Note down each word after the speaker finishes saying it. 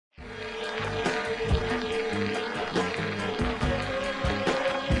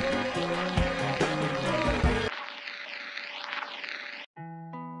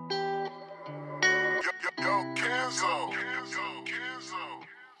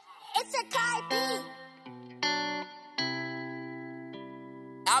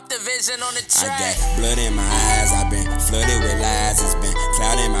Optivision on the track. I got blood in my eyes, I've been flooded with lies. It's been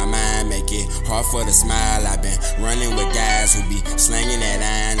clouding my mind, make it hard for the smile. I've been running with guys who be slanging that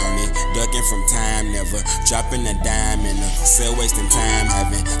iron on me, ducking from time, never dropping a dime in the cell, wasting time,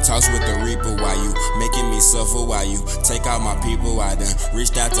 having talks with the reaper. While you making me suffer, while you take out my people. I done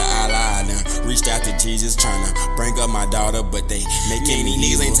reached out to Allah, I done reached out to Jesus, trying to bring up my daughter, but they making me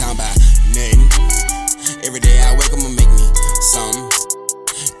niggas ain't talking about nothing. Every day I wake up and make me something.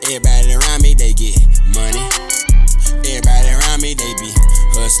 Everybody around me, they get money. Everybody around me, they be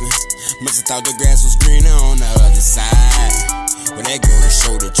hustling. Must've thought the grass was greener on the other side. But that go to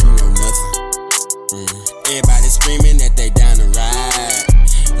show that you know nothing. Everybody screaming that they down to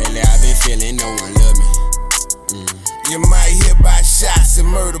ride. Lately I've been feeling no one love me. You might hear about shots and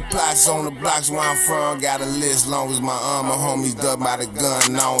murder plots on the blocks where I'm from. Got a list long as my arm, my homies dubbed by the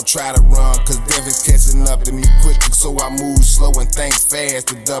gun. I don't try to run, cause death is catching up to me quickly. So I move slow and think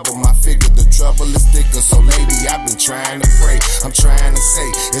fast to double my figure. The trouble is thicker, so lately I've been trying to pray. I'm trying to say,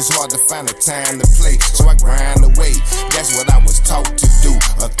 it's hard to find the time to play, so I grind away. That's what I was taught to do,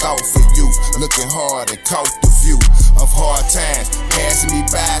 a thought for you. Looking hard and caught the view of hard times passing me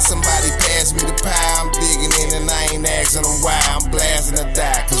by. Somebody pass me the pie, I'm digging in and I ain't asking them why. I'm blasting to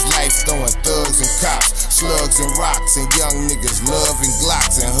die, cause life throwing thugs and cops, slugs and rocks, and young niggas loving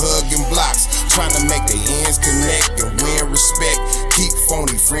Glocks and hugging blocks, trying to make their ends connect and win respect. Keep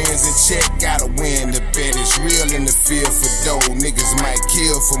phony friends in check, gotta win the bet. It's real in the field for dough. Niggas might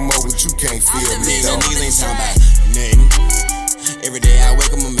kill for more, but you can't feel me though. Niggas ain't talking about nothing. Every day I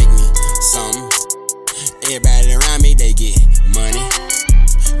wake up and make me something. Everybody around me, they get money.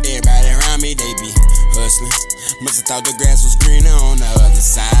 Everybody around me, they be hustling. Must've thought the grass was greener on the other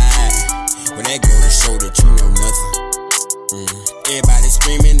side. But that go to show that you know nothing. Everybody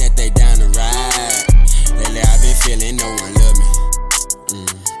screaming that they down to ride. Lately I've been feeling no one love me.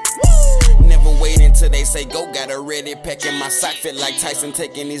 Never wait until they say go, got a ready pack in my sock. Feel like Tyson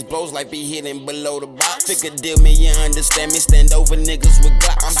taking these blows like be hitting below the box. Figure deal me, you understand me, stand over niggas with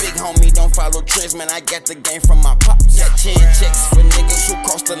Glocks. I'm big homie, don't follow trends, man, I got the game from my pops. Yeah, chin checks for niggas who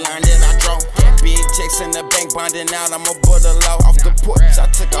cross the line that I draw. Yeah, big checks in the bank, bonding out, I'm a butter law. Off the porch, I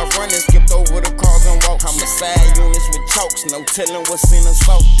took off running, skipped over the cars and walked. Homicide units with chokes, no telling what's in the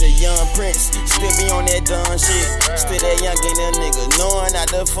smoke. The young prince, still be on that dumb shit. Still that young gang, that nigga knowing not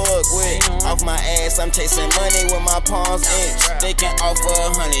to fuck with. Off my ass, I'm chasing money with my palms inch. They can offer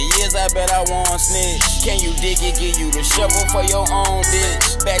 100 years, I bet I won't snitch. Can you dig it, give you the shovel for your own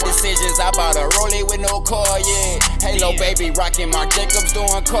bitch? Bad decisions, I bought a Rollie with no car yet. Halo baby, rocking Marc Jacobs,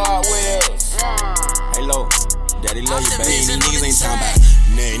 doing cartwheels. Halo, daddy love you baby. Niggas ain't talking about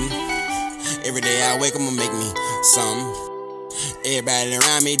nothing. Every day I wake up and make me something. Everybody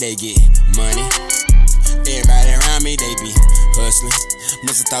around me, they get money. Everybody around me, they be hustling.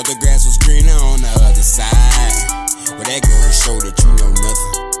 Must've thought the grass was greener on the other side. But that go to show that you know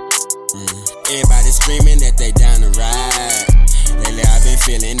nothing. Everybody screaming that they down to ride. Lately I've been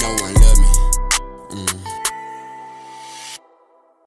feeling no one love me.